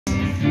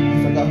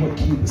forgot what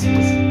key this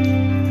was.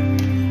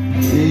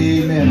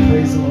 Amen.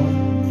 Praise the Lord.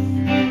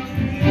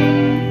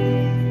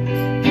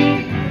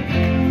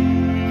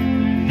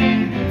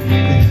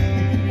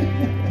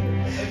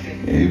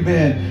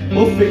 Amen.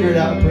 We'll figure it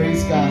out.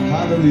 Praise God.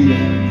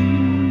 Hallelujah.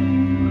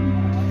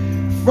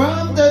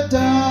 From the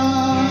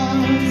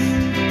dust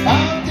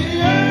of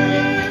the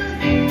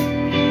earth,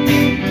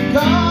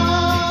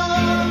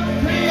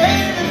 God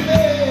created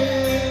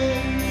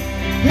man.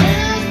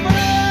 His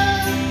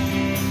breath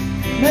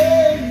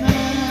made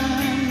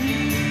man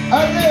a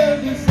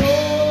living soul.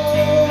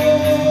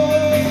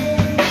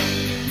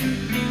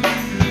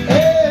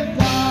 And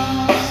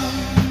God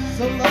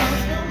so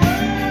loved the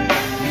world,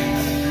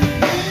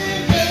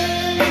 He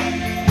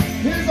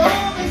gave His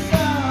only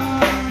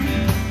Son.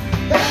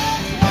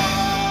 That's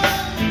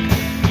why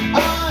I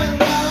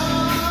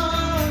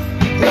love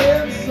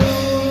Him so.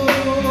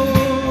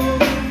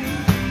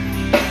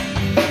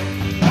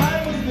 I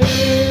was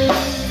made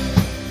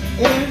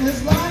in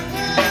His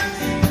likeness,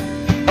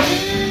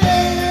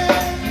 created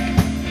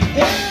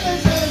in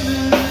His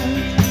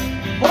image.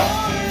 For I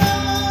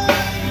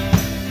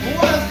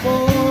was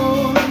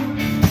born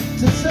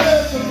to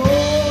serve the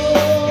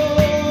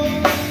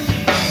Lord,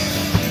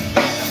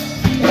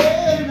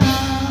 and I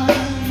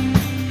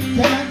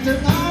can't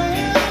deny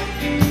Him.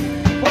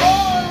 For I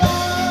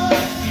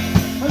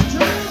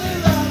truly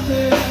love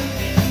Him.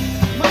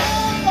 My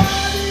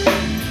body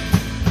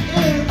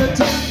is the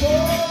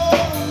temple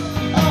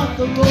of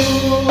the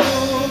Lord.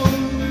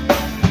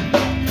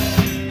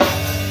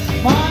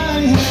 My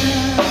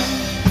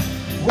hands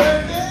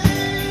were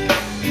made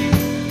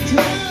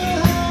to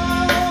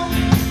help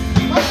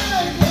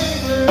my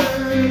neighbor.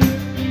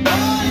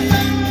 My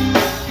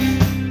hands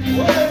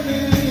were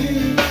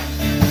made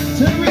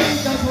to read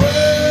God's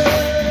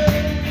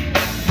word.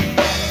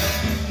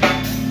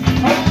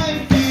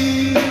 My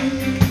feet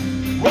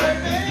were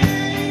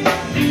made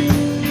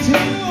to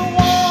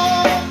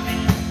walk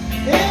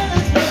in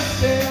His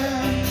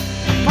footsteps.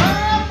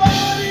 My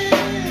body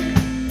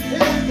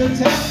is the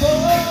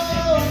temple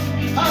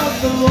of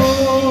the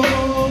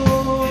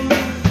Lord.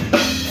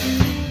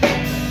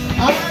 I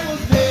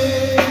was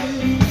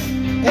made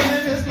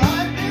in His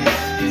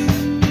likeness,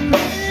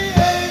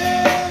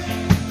 created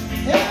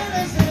in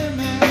His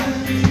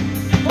image.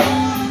 For I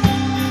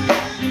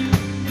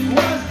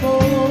was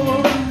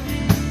born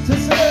to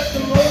serve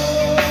the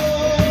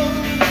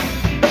Lord,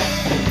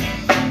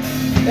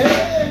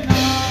 and I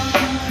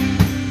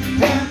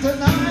can't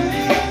deny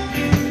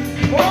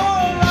Him. For I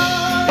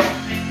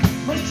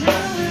must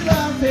truly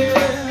love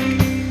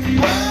Him.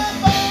 My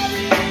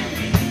body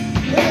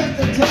is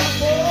the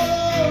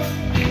temple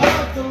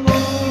of the Lord.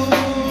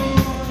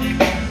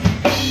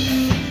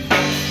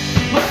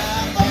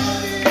 My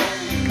body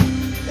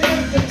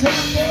is the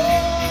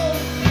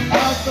temple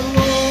of the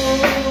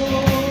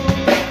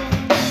Lord.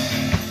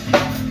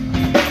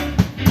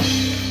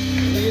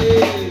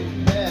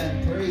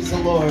 Amen. Praise the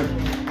Lord.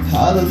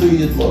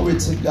 Hallelujah. Glory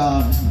to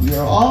God. We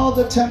are all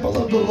the temple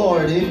of the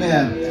Lord.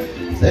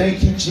 Amen.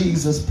 Thank you,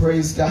 Jesus.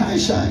 Praise God. Hi,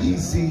 Sean.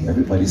 Easy.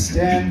 Everybody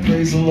stand.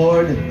 Praise the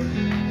Lord.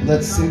 And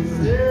let's sing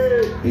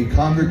a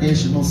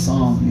congregational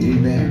song.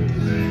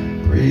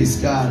 Amen. Praise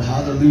God.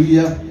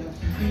 Hallelujah.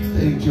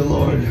 Thank you,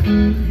 Lord.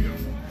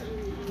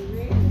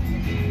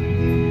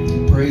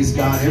 Praise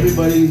God.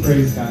 Everybody,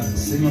 Praise God.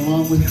 sing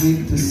along with me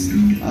this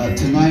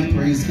tonight.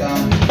 Praise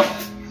God.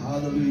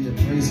 Hallelujah.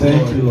 Praise the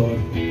Thank Lord. you, Lord.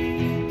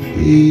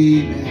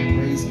 Amen.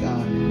 Praise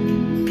God.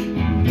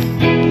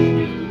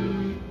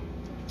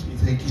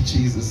 Thank you,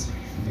 Jesus.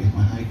 Get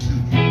my high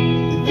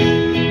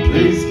key.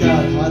 Praise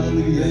God.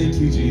 Hallelujah. Thank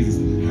you,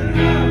 Jesus.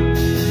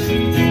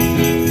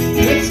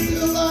 It's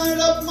the light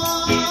of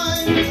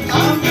mine.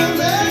 I'm gonna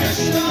let it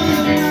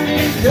shine.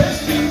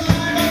 It's the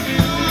light of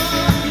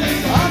mine.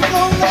 I'm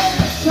gonna let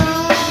it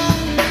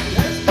shine.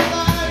 It's the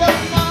light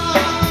of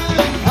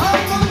mine.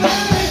 I'm gonna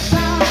let it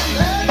shine.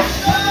 Let it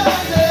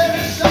shine. Let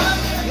it shine.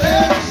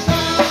 Let it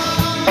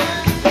shine.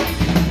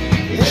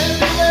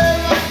 Everywhere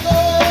I go,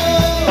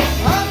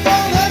 I'm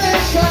gonna let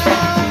it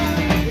shine.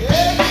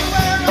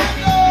 Everywhere I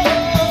go,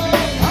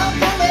 I'm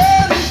gonna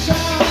let it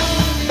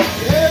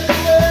shine.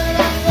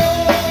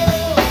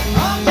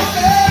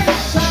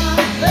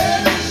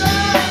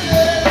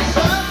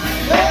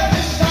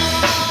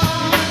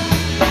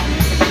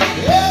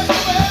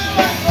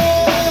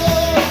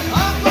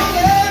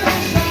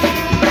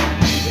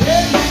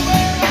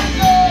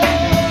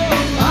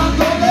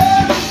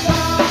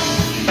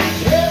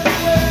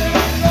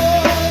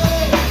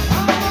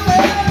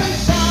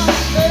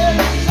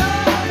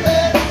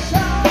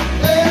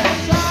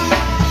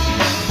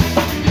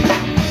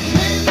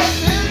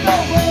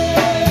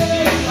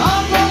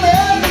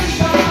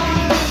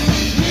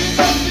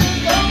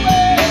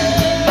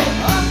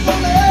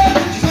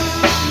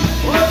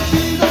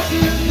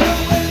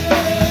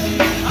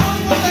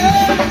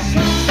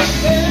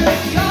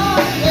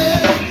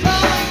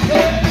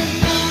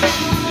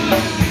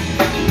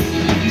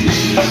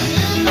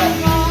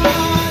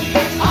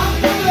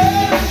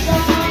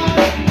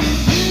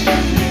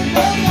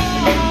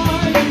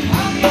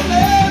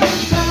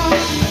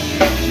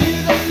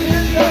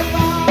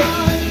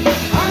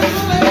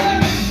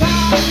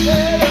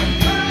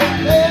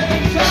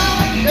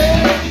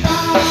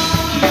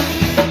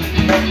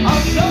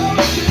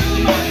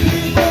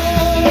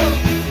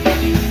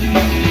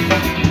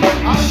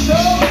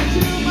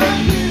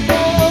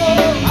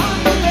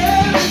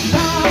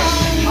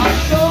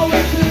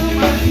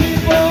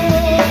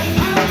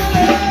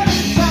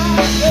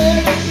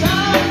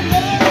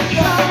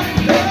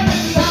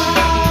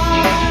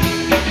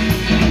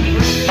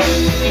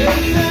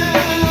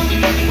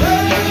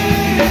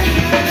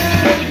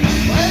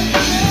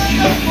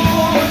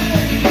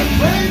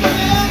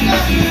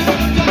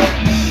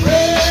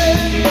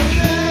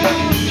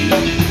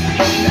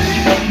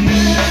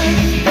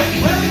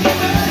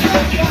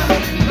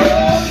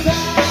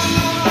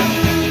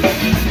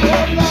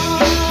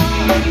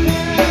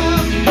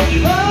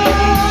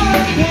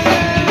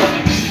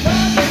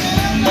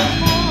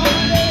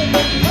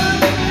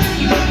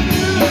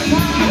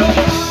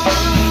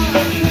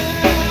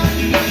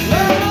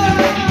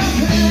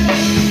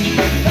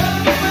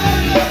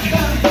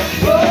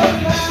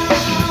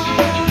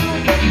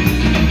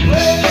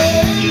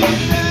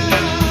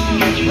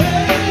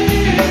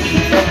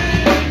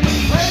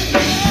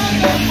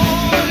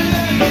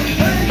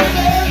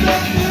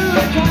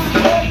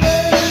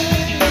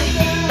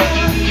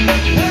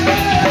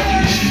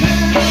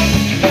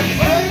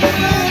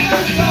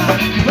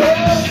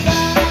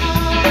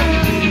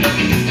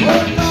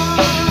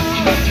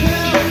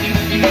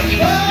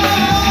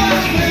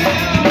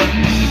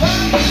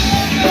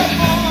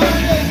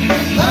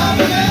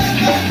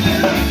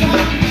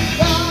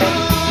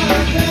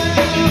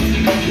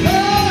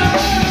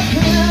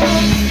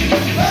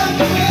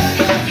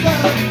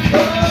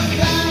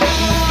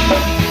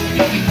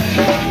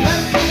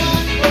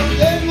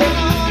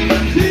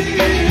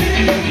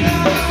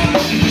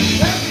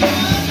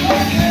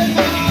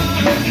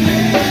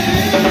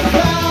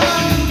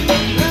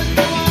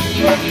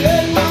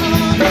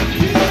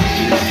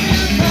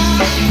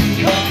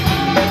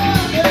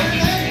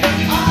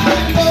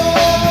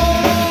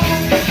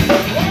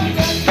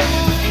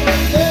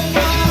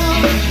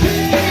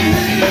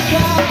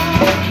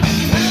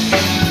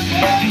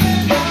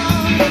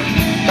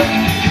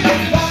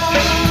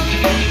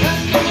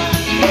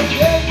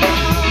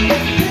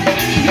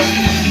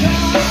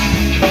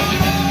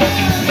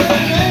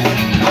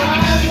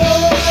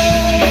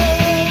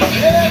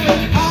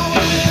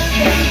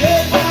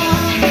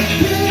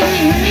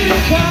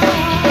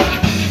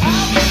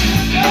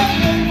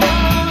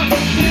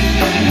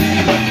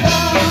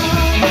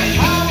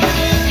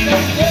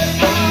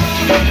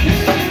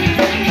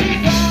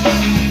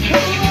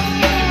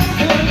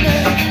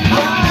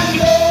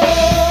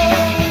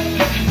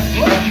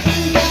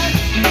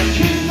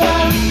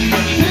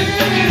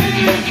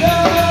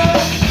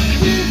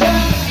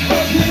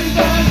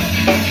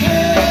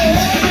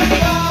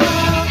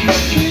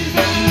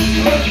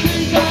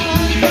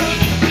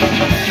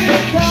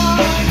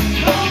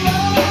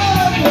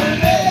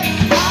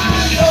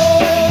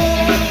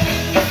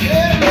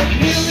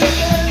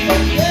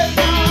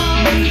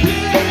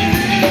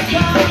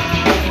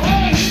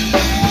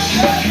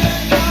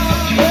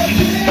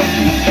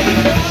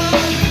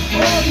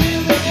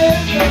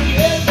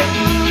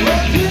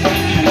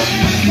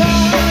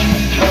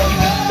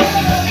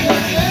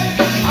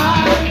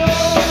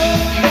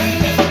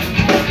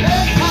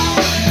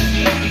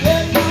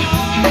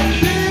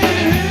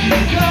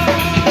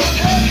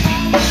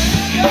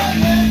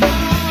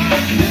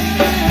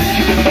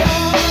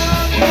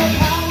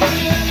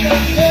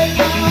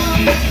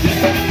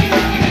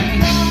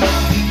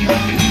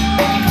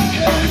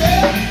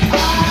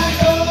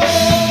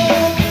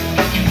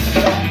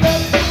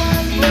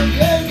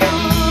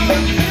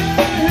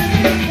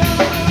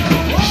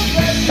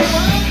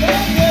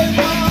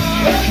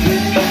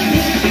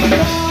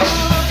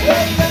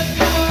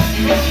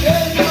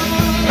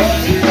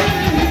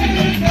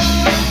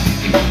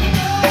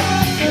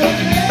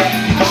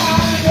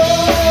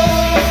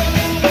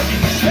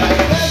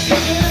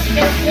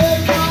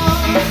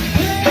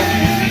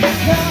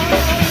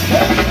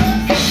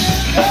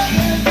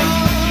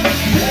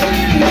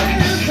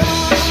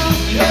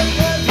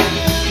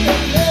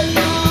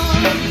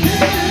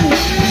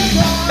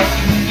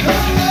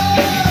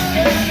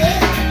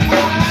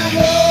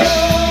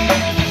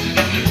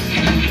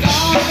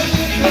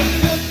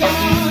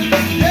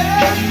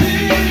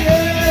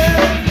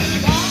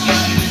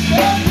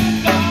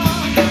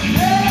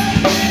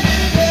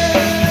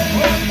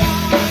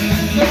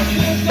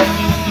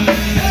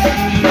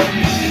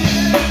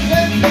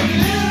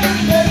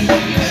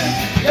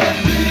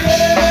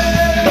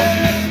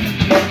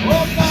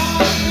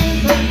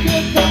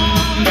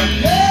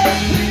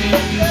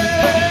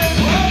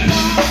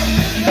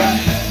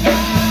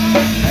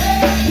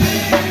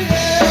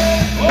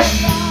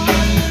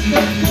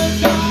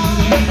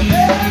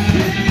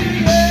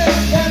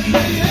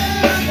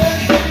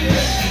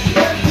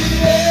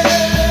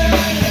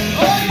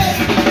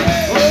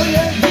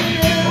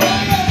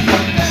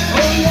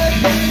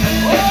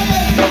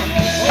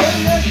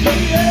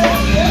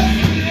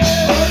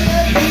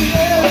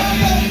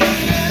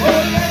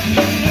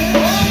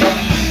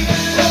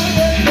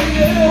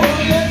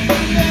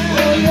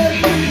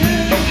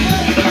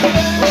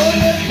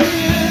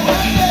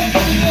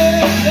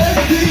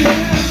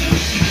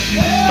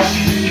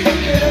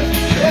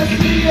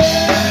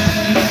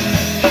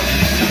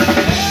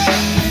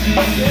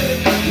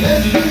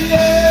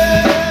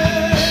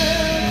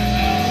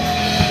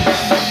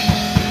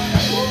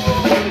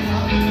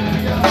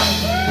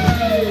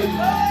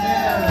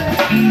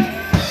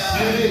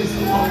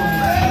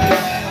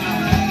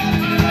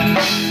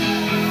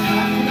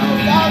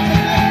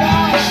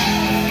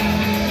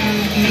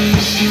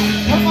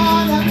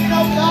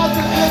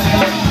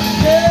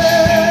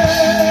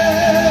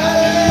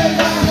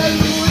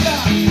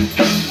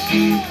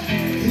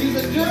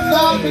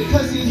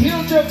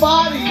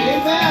 body.